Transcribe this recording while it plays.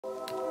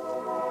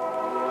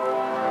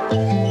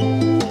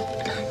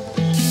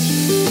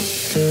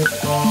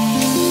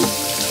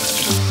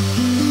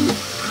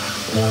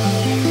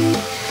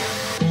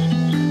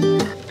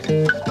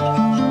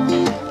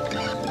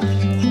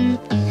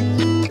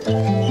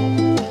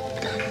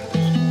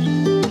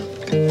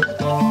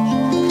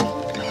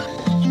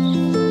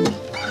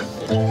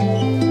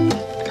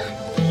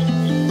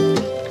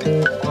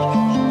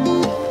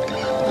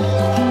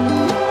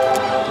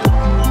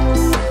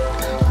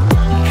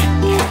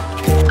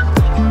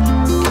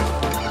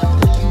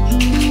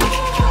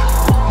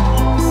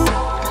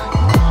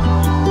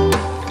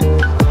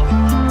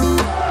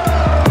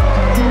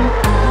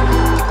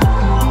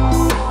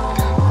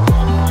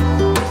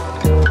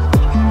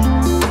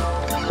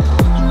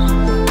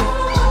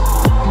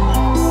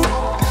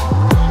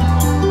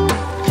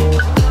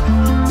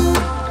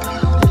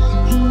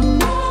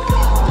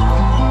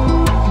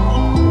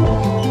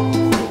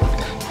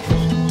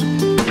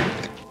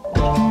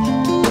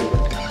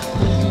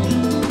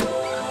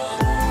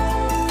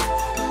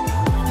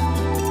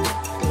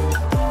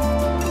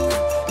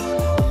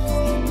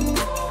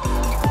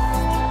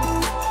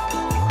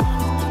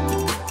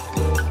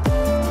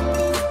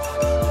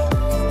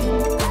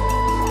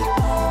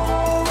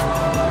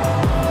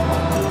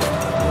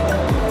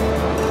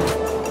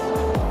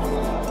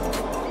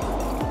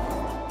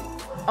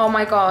Oh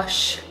my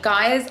gosh,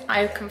 guys,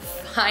 I can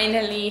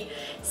finally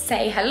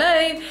say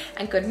hello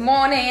and good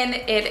morning.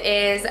 It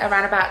is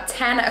around about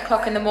 10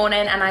 o'clock in the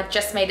morning and I've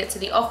just made it to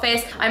the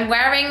office. I'm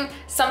wearing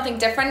something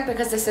different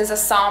because this is a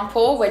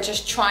sample. We're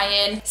just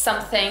trying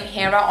something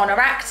here at ONER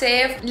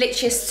Active.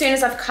 Literally as soon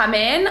as I've come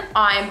in,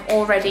 I'm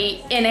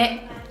already in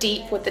it,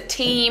 deep with the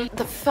team.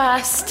 The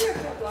first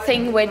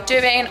thing we're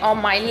doing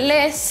on my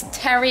list,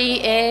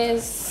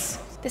 this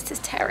is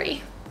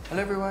Terry.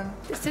 Hello everyone.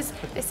 This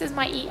is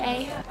my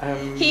EA.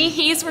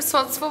 He's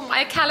responsible for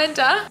my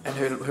calendar. And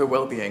her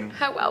well-being.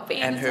 Her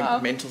well-being and as her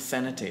well. mental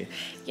sanity.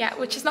 Yeah,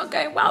 which is not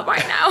going well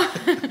right now.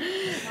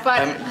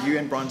 But you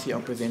and Bronte are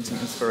presenting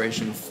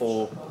inspiration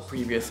for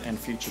previous and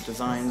future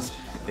designs.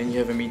 Then you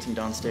have a meeting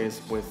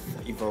downstairs with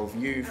Evolve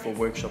You for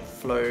workshop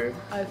flow.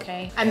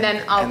 Okay. And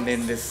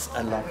then there's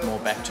a lot more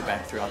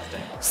back-to-back throughout the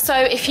day. So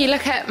if you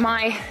look at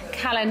my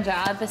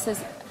calendar,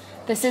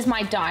 this is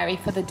my diary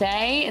for the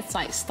day. It's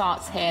like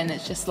starts here and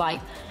it's just like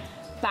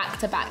back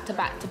to back to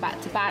back to back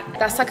to back.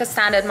 That's like a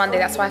standard Monday.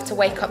 That's why I have to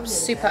wake up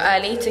super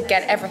early to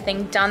get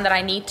everything done that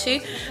I need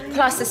to.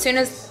 Plus, as soon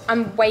as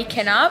I'm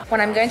waking up,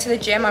 when I'm going to the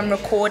gym, I'm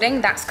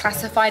recording. That's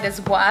classified as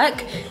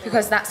work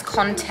because that's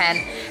content.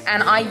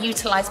 And I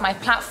utilize my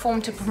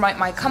platform to promote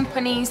my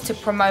companies, to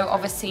promote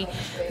obviously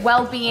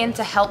well-being,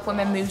 to help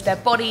women move their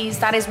bodies.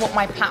 That is what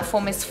my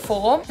platform is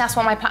for. That's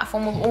what my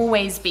platform will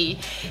always be.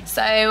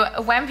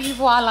 So when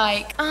people are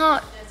like,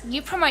 oh, you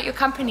promote your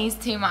companies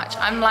too much,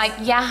 I'm like,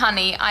 yeah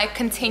honey, I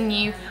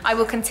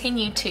will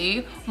continue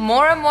to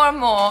more and more and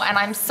more, and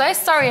I'm so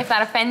sorry if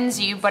that offends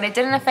you, but it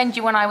didn't offend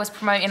you when I was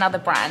promoting other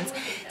brands.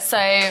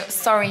 So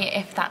sorry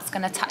if that's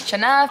gonna touch a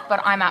nerve, but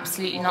I'm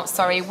absolutely not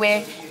sorry.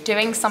 We're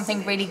doing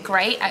something really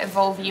great at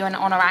Evolve You and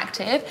ONER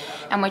Active,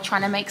 and we're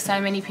trying to make so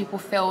many people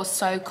feel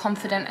so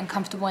confident and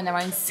comfortable in their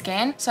own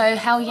skin. So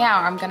hell yeah,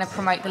 I'm gonna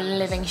promote the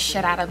living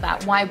shit out of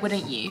that. Why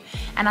wouldn't you?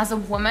 And as a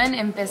woman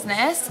in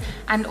business,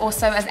 and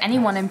also as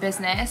anyone in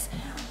business,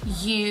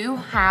 you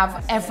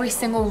have every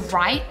single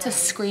right to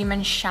scream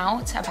and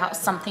shout about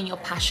something you're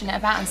passionate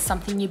about and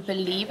something you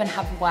believe and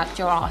have worked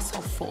your ass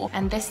off for.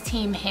 And this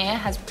team here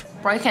has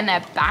broken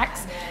their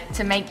backs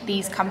to make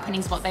these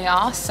companies what they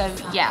are. So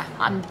yeah,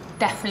 I'm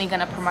definitely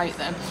gonna promote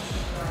them.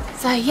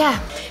 So yeah,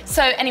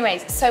 so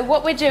anyways, so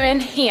what we're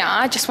doing here,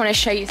 I just wanna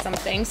show you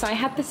something. So I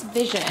had this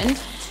vision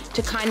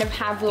to kind of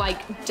have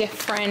like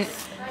different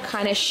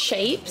kind of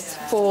shapes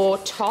for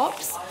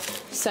tops.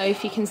 So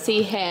if you can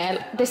see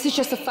here, this is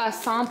just the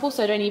first sample,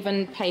 so don't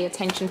even pay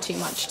attention too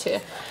much to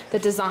the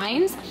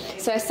designs.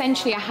 So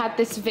essentially I had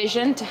this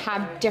vision to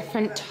have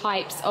different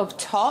types of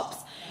tops.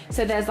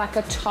 So there's like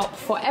a top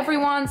for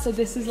everyone. So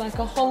this is like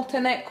a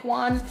halter neck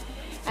one.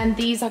 And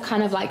these are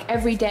kind of like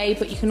everyday,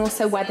 but you can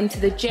also wear them to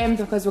the gym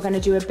because we're gonna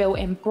do a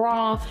built-in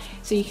bra.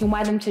 So you can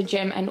wear them to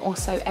gym and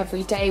also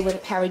every day with a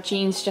pair of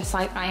jeans, just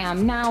like I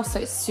am now. So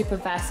it's super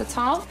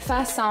versatile.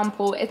 First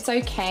sample, it's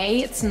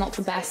okay. It's not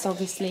the best,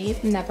 obviously.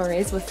 It never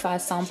is with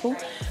first sample,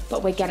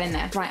 but we're getting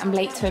there. Right, I'm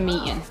late to a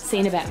meeting. See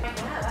you in a bit.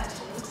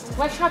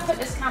 Where should I put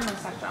this camera,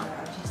 Sasha?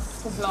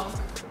 To vlog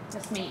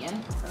this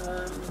meeting.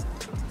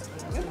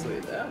 Put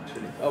it there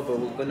actually. Oh, but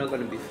we're not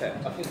going to be fair.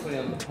 I think put it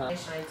on the plan.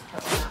 Trying to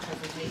put that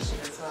presentation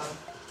as well.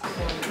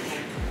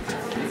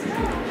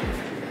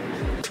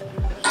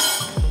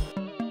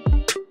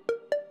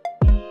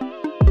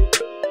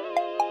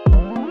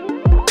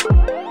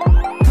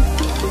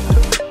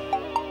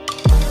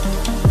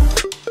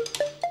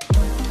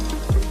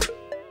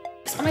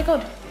 Oh my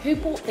god, who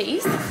bought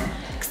these?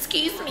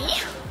 Excuse me.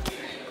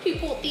 Who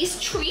bought these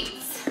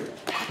treats?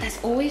 There's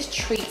always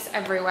treats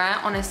everywhere,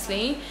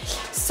 honestly.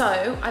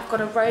 So I've got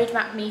a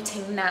roadmap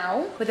meeting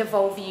now with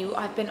Evolve You.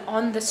 I've been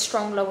on the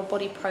Strong Lower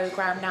Body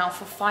program now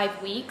for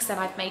 5 weeks, and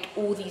I've made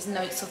all these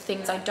notes of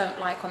things I don't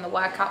like on the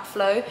workout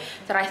flow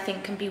that I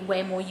think can be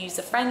way more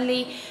user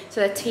friendly.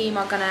 So the team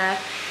are gonna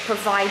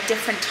provide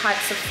different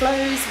types of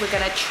flows. We're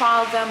gonna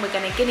trial them, we're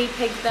gonna guinea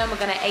pig them, we're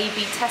gonna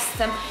A/B test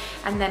them,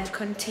 and then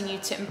continue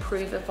to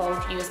improve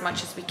Evolve You as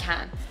much as we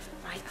can.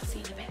 Right, I'll see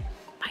you in a bit.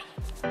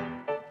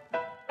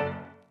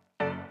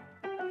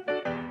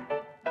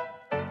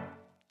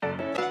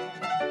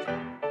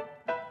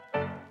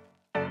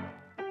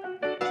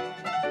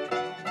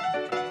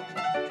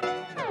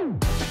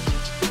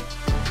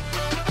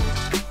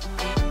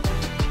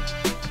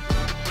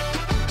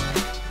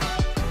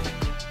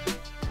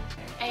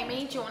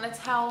 Do you want to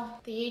tell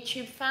the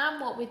YouTube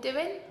fam what we're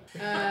doing?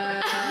 No.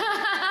 Yeah,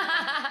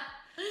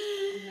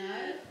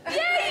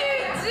 you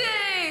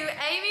do!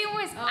 Amy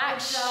was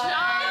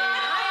shy.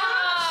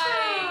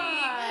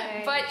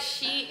 But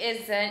she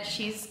isn't,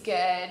 she's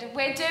good.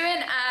 We're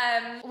doing,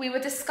 we were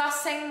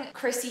discussing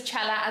Krissy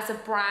Cela as a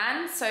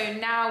brand. So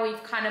now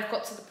we've kind of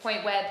got to the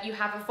point where you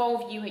have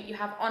Evolve You, you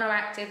have ONER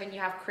Active, and you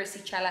have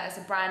Krissy Cela as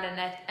a brand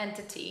and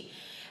entity.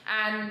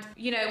 And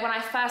you know, when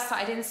I first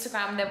started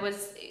Instagram,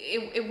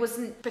 it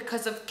wasn't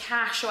because of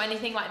cash or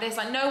anything like this.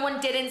 Like, no one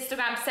did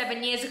Instagram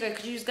 7 years ago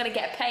because you was gonna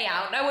get a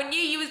payout. No one knew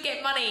you was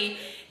getting money.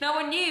 No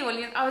one knew.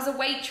 I was a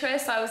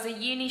waitress, I was a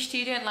uni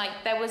student. Like,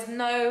 there was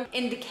no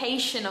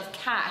indication of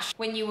cash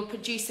when you were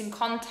producing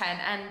content,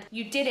 and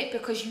you did it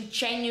because you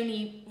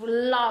genuinely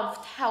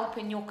loved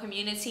helping your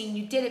community, and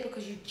you did it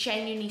because you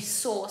genuinely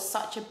saw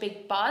such a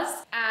big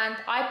buzz. And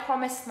I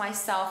promised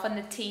myself and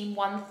the team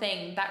one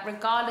thing, that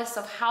regardless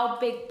of how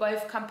big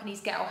both companies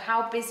get or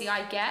how busy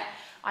I get,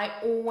 I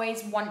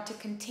always want to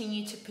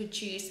continue to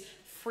produce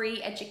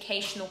free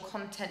educational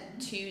content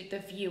to the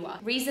viewer.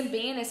 Reason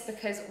being is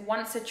because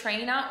once a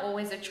trainer,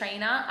 always a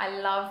trainer. I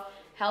love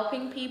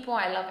helping people,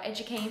 I love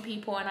educating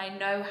people, and I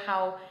know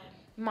how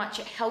much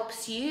it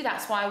helps you.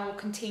 That's why I will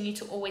continue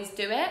to always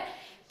do it.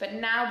 But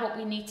now what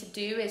we need to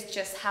do is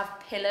just have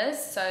pillars.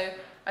 So,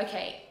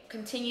 okay,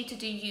 continue to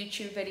do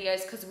YouTube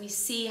videos because we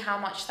see how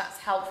much that's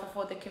helpful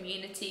for the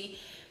community.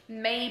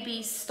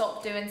 Maybe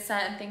stop doing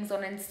certain things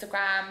on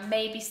Instagram,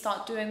 maybe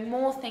start doing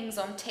more things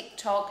on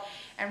TikTok,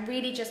 and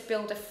really just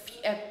build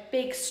a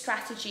big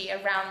strategy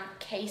around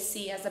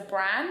KC as a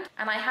brand.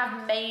 And I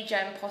have major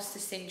imposter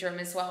syndrome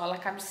as well.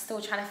 Like, I'm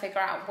still trying to figure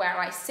out where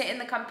I sit in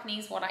the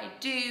companies, what I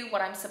do,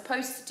 what I'm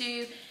supposed to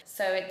do.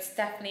 So it's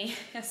definitely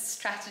a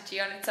strategy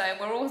on its own.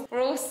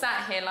 We're all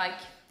sat here like,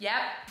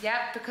 yep,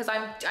 because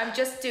I'm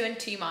just doing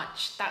too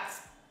much.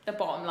 That's the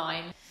bottom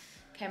line.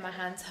 Okay, my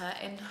hand's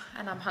hurting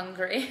and I'm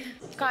hungry.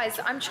 Guys,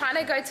 I'm trying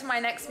to go to my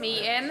next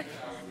meeting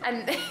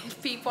and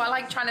people are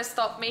like trying to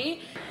stop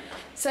me.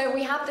 So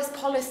we have this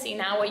policy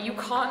now where you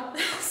can't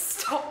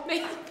stop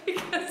me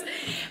because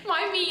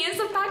my meetings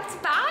are back to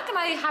back and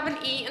I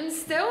haven't eaten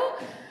still.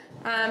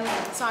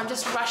 So I'm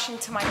just rushing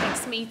to my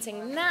next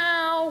meeting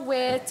now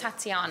with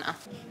Tatiana.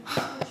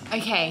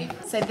 Okay,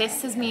 so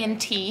this is me and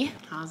tea.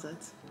 How's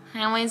it?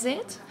 How is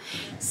it?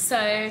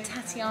 So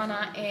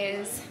Tatiana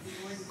is...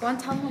 Go and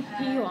tell them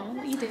who you are,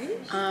 what you do.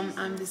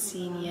 I'm the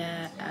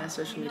senior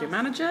social media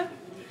manager,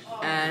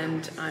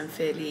 and I'm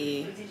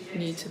fairly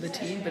new to the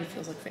team, but it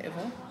feels like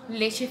forever.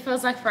 Literally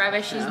feels like forever.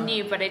 She's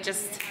new, but it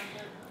just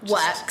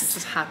works. It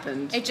just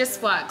happened. It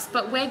just works.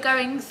 But we're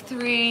going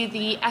through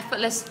the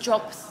Effortless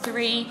Drop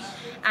 3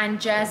 and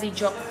Jersey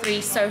Drop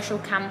 3 social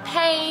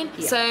campaign.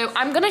 Yeah. So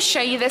I'm going to show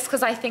you this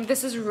because I think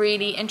this is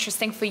really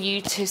interesting for you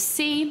to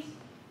see.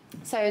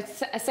 So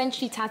it's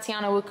essentially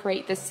Tatiana will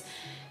create this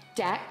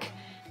deck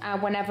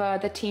whenever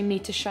the team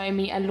need to show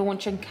me a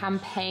launch and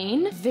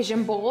campaign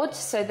vision board.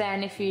 So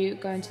then if you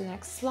go into the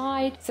next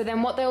slide, so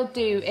then what they'll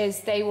do is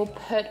they will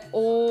put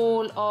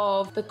all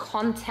of the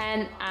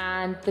content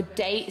and the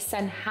dates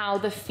and how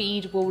the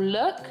feed will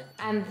look.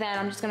 And then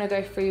I'm just gonna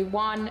go through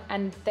one,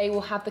 and they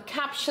will have the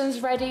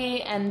captions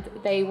ready and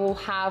they will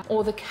have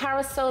all the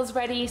carousels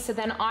ready. So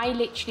then I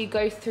literally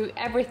go through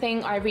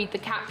everything. I read the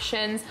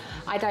captions,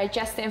 I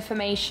digest the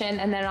information,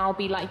 and then I'll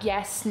be like,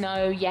 yes,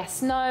 no,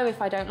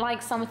 if I don't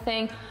like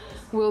something.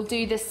 We'll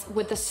do this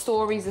with the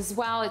stories as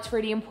well. It's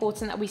really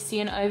important that we see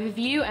an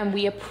overview and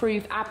we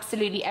approve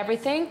absolutely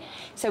everything.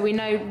 So we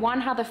know, one,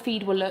 how the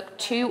feed will look.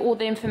 2, all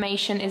the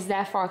information is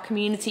there for our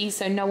community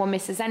so no one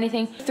misses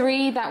anything.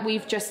 3, that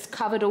we've just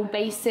covered all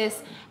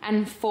bases.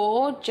 And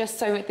 4, just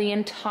so the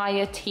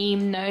entire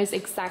team knows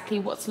exactly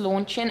what's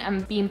launching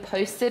and being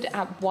posted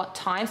at what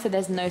time, so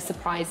there's no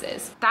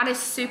surprises. That is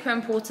super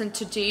important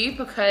to do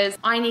because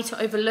I need to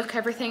overlook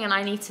everything and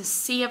I need to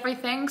see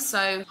everything.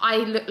 So I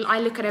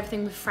look at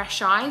everything with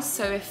fresh eyes.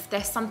 So if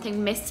there's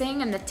something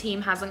missing and the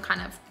team hasn't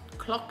kind of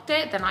clocked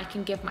it, then I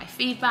can give my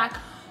feedback.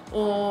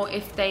 Or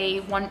if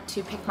they want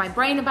to pick my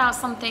brain about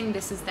something,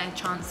 this is their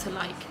chance to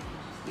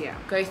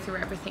go through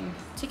everything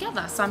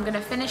together. So I'm gonna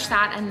finish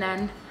that, and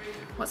then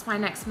what's my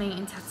next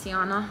meeting,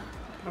 Tatiana?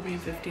 Probably in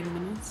 15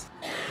 minutes.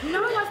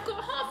 No, I've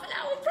got half an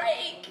hour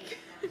break.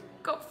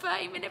 Got 30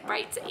 30-minute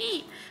break to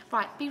eat.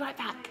 Right, be right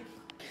back.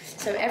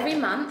 So every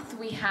month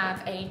we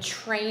have a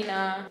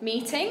trainer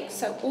meeting.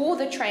 So all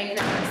the trainers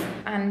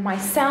and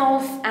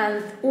myself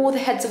and all the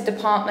heads of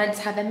departments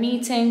have a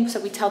meeting. So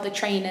we tell the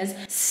trainers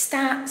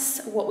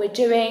stats, what we're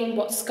doing,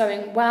 what's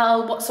going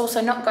well, what's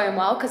also not going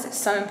well, because it's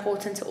so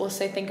important to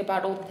also think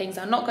about all the things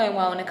that are not going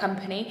well in a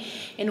company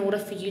in order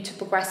for you to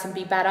progress and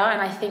be better.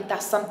 And I think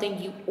that's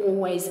something you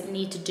always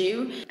need to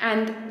do.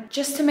 And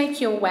just to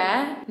make you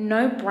aware,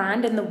 no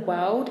brand in the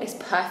world is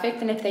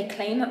perfect. And if they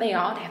claim that they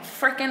are, they're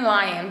freaking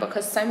lying,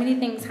 because so many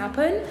things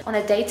happen on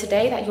a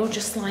day-to-day that you're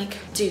just like,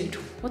 dude,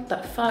 what the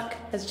fuck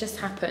has just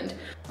happened?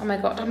 Oh my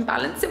God, I'm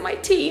balancing my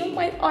tea on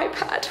my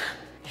iPad.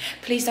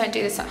 Please don't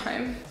do this at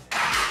home.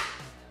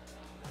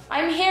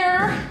 I'm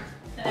here.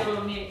 Are they all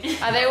on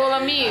mute? Are they all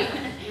on mute?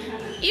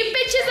 You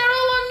bitches are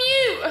all on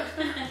mute.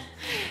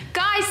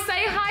 Guys,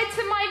 say hi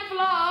to my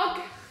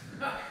vlog.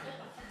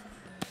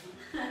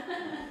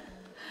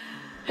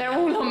 They're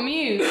all on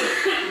mute.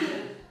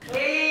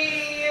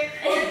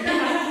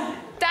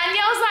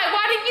 Danielle's like,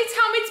 why didn't you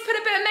tell me to put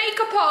a bit of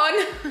makeup on?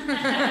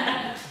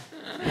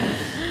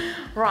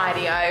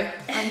 Rightio,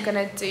 I'm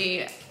gonna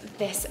do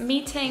this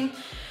meeting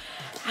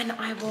and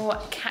I will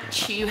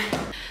catch you.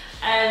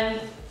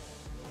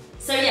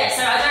 So yeah,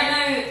 so I don't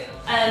know,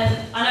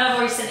 I know I've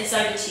already sent this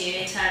over to you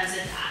in terms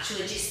of actual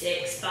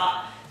logistics,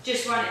 but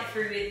just run it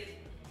through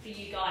for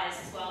you guys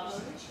as well. Just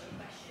in case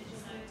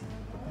you've got any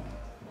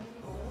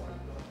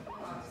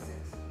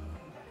questions,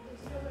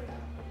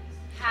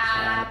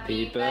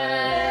 Happy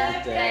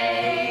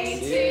birthday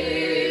to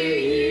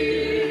you.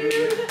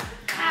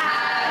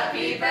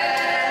 Happy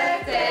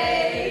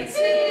birthday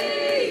to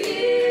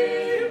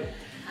you.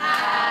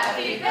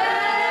 Happy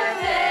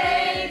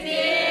birthday,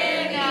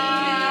 dear Nina.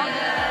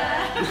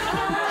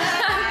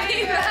 Happy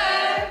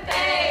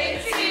birthday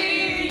to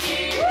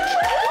you.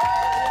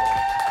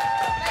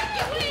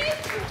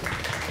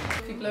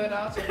 If you blow it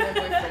out, you'll have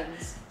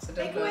boyfriends. So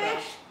don't blow it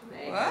out.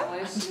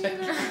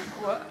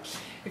 What?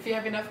 If you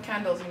have enough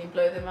candles and you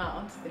blow them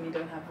out, then you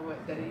don't have a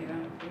boyfriend.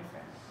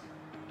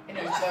 You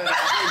know, blow it out.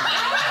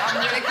 I'm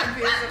really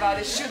confused about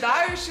it. Should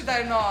I or should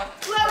I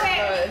not? Blow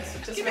it.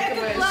 Just Give make it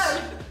a a wish. blow.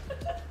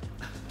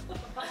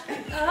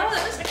 Oh,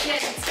 that was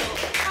gentle.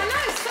 I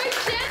know, so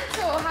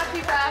gentle.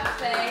 Happy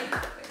birthday.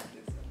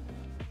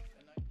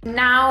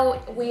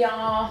 Now we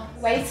are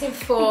waiting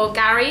for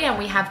Gary and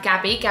we have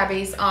Gabby.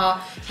 Gabby's our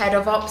head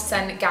of ops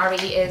and Gary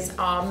is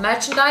our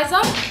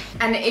merchandiser.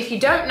 And if you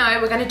don't know,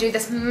 we're going to do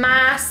this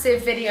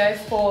massive video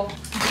for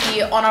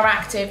the Honor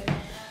Active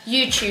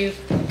YouTube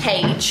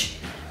page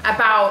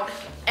about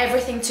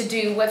everything to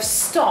do with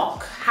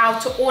stock, how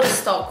to order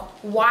stock,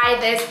 why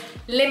there's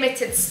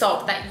limited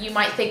stock that you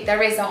might think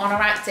there is at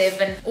Honor Active,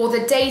 and all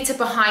the data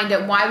behind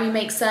it, why we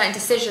make certain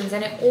decisions.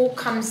 And it all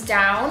comes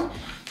down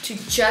to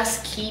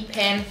just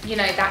keeping, you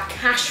know, that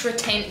cash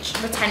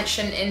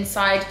retention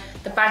inside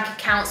the bank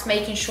accounts,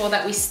 making sure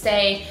that we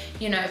stay,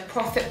 you know,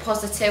 profit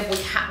positive.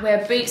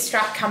 We're a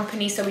bootstrap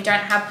company, so we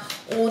don't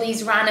have all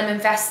these random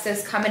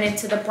investors coming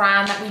into the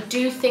brand, that we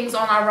do things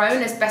on our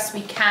own as best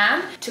we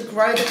can to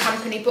grow the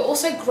company, but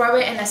also grow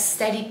it in a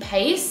steady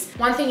pace.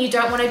 One thing you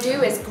don't want to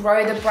do is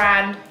grow the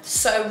brand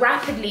so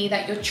rapidly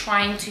that you're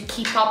trying to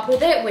keep up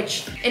with it,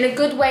 which in a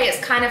good way, it's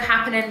kind of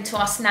happening to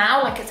us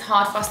now. Like, it's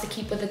hard for us to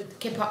keep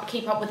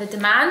up with the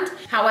demand.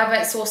 However,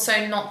 it's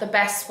also not the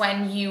best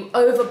when you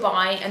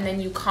overbuy and then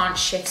you can't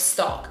shift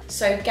stock.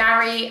 So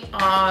Gary,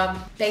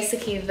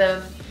 basically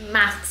the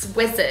maths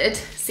wizard,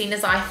 seeing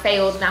as I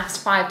failed maths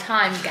 5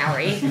 times,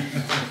 Gary,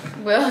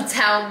 will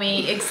tell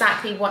me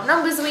exactly what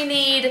numbers we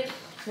need.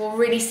 We'll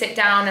really sit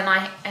down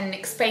and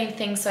explain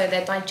things so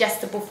they're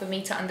digestible for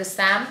me to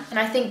understand. And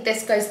I think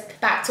this goes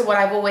back to what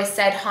I've always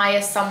said: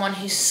 hire someone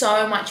who's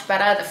so much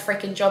better at the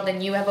freaking job than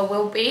you ever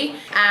will be.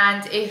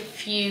 And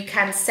if you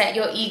can set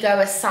your ego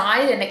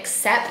aside and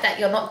accept that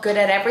you're not good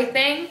at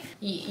everything,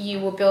 you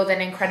will build an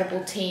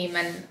incredible team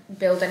and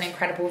build an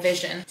incredible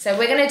vision. So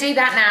we're gonna do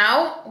that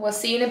now. We'll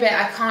see you in a bit.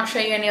 I can't show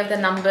you any of the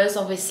numbers,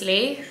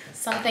 obviously.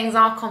 Some things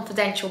are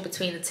confidential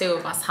between the two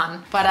of us,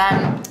 hun. But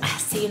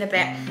see you in a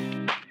bit.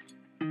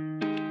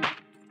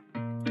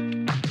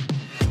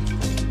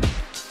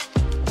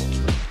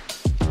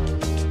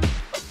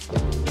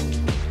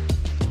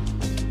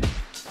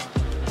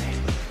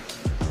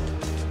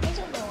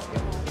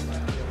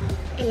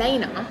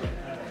 Elena.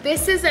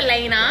 This is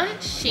Elena.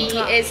 She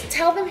is,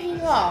 tell them who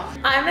you are.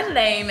 I'm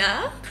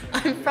Elena.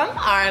 I'm from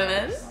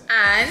Ireland.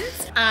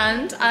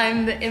 And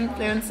I'm the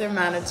influencer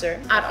manager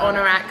at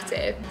Honor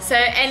Active. So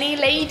any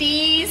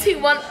ladies who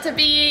want to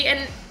be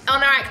an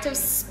Honor Active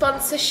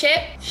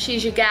sponsorship,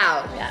 she's your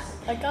gal. Yeah,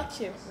 I got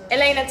you.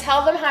 Elena,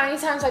 tell them how many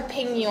times I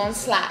ping you on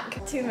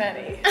Slack. Too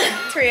many.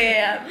 3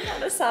 a.m.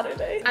 on a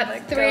Saturday.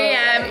 At 3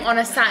 a.m. on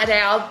a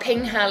Saturday, I'll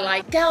ping her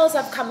like, girls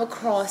I've come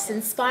across,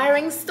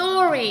 inspiring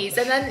stories.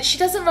 And then she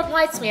doesn't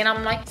reply to me and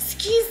I'm like,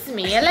 excuse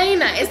me,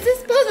 Elena, is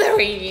this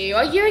bothering you?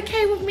 Are you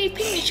okay with me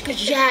pinging you? She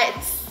goes, yeah,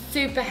 it's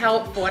super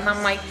helpful. And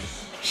I'm like,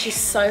 she's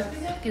so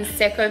fucking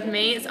sick of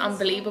me. It's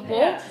unbelievable.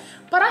 Yeah.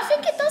 But I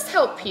think it does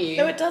help you.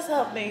 No, it does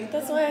help me.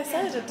 That's why I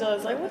said it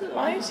does. I wouldn't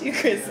lie to you,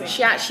 Krissy.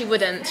 She actually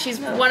wouldn't. She's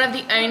one of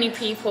the only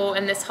people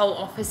in this whole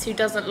office who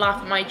doesn't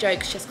laugh at my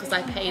jokes just because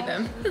I pay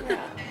them.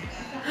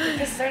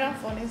 Because they're not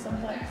funny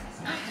sometimes.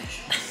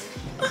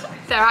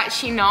 They're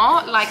actually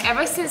not. Like,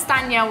 ever since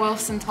Danielle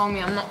Wilson told me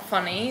I'm not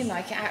funny,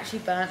 like, it actually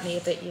burnt me a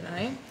bit, you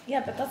know?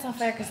 Yeah, but that's not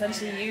fair because then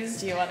she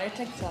used you on her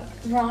TikTok.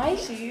 Right?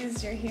 She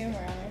used your humor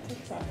on her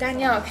TikTok.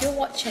 Danielle, if you're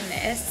watching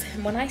this,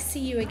 when I see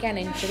you again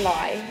in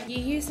July, you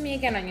use me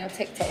again on your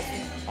TikTok.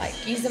 Like,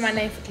 using my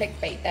name for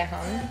clickbait there,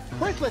 hon.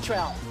 Where's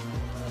Latrell?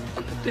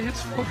 On the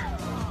dance floor.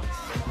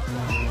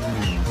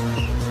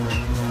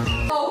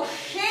 Oh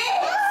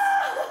shit!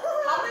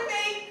 Come with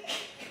me.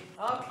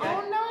 Okay.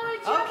 Oh no,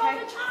 do you have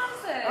other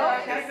trousers? Oh,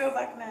 I gotta go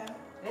back now.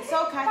 It's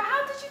okay. But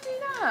how did you do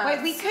that?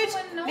 Wait, we could So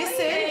annoying.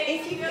 listen.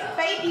 If you get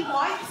baby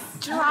wipes,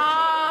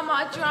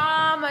 Drama,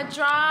 drama,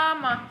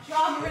 drama.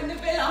 drama in the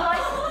villa.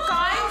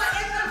 Guys, Drama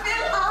in the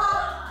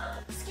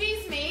villa.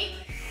 excuse me,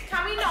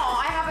 can we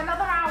not? I have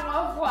another hour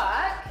of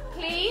work.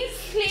 Please,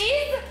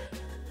 please,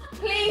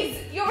 please.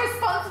 You're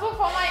responsible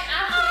for my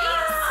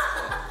athletes.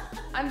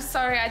 I'm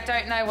sorry, I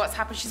don't know what's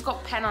happened. She's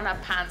got pen on her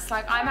pants.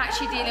 Like, I'm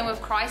actually dealing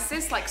with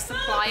crisis, like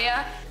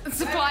supplier's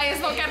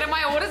not getting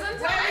my orders in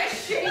time. Where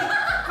is she?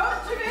 Come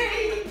to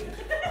me.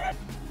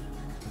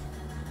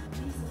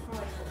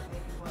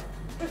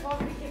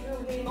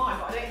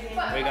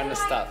 We're gonna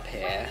stop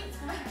here.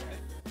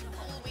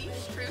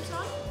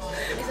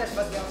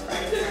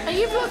 Are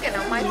you vlogging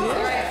on my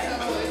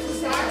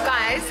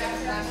Guys,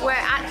 we're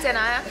at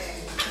dinner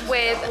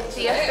with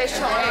the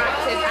official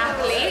active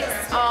athletes,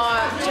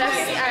 are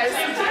just as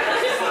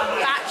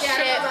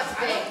batshit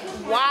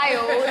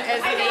wild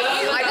as me.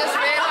 I just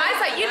realised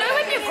that, you know,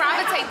 when you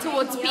gravitate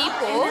towards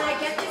people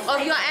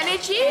of your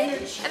energy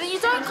and then you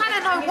don't kind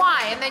of know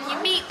why, and then you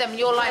meet them,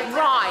 you're like,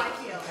 right,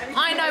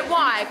 I know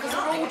why, because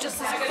we're all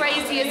just as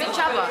crazy as each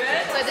other.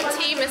 So the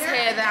team is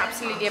here, they're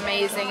absolutely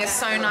amazing. It's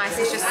so nice.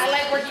 It's just,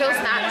 it feels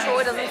natural,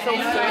 it doesn't feel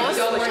forced,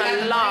 which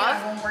I love.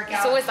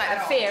 It's always like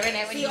the fear, isn't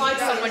it, when you meet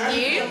someone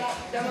new.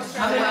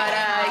 But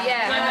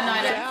yeah.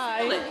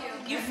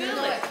 You feel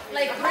it.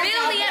 Like,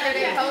 feel the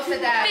energy. Feel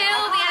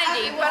the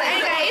energy. But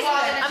anyways,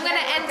 I'm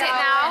gonna end it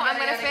now. I'm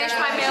gonna finish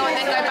my meal and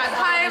then go back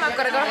home. I've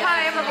gotta go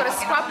home. I've gotta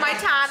scrub my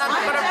tan.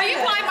 I'm gonna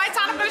reapply my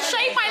tan. I'm gonna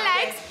shave my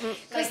legs.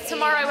 Because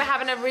tomorrow we're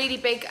having a really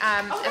big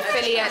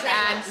affiliate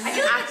and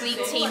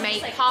athlete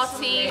teammate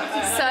party.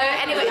 So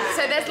anyway,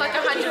 so there's like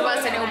 100 of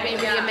us and it will be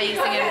really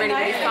amazing and really,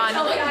 really fun.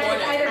 But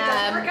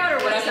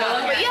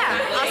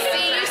yeah, I'll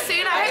see you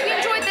soon. I hope you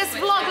enjoyed this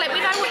vlog. Let me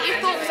know what you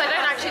thought, because I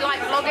don't actually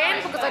like vlogging,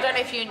 because I don't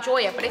know if you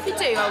enjoy it, but if you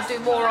do, I'll do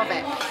more of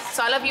it.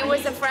 So I love you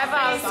always and forever.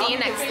 I'll see you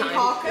next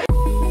time.